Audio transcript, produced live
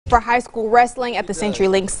for high school wrestling at the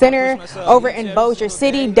CenturyLink Center. Over in Bossier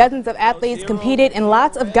City, dozens of athletes competed and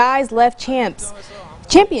lots of guys left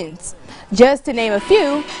champions. Just to name a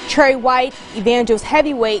few, Trey White, Evangel's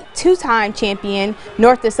heavyweight two-time champion,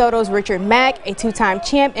 North DeSoto's Richard Mack, a two-time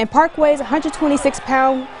champ, and Parkway's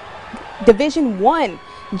 126-pound Division I,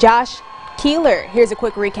 Josh Keeler. Here's a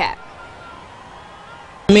quick recap.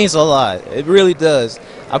 It means a lot. It really does.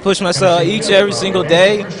 I push myself every single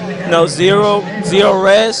day, zero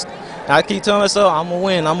rest. I keep telling myself, I'm going to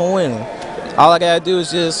win, I'm going to win. All I got to do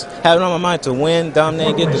is just have it on my mind to win,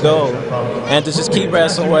 dominate, get the goal, and to just keep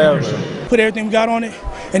wrestling wherever. Put everything we got on it,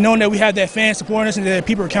 and knowing that we have that fan supporting us and that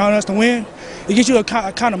people are counting us to win, it gives you a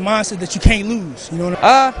kind of mindset that you can't lose.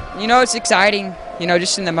 It's exciting,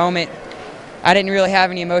 just in the moment. I didn't really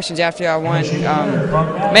have any emotions after I won,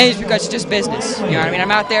 mainly because it's just business.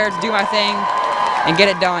 I'm out there to do my thing and get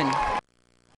it done.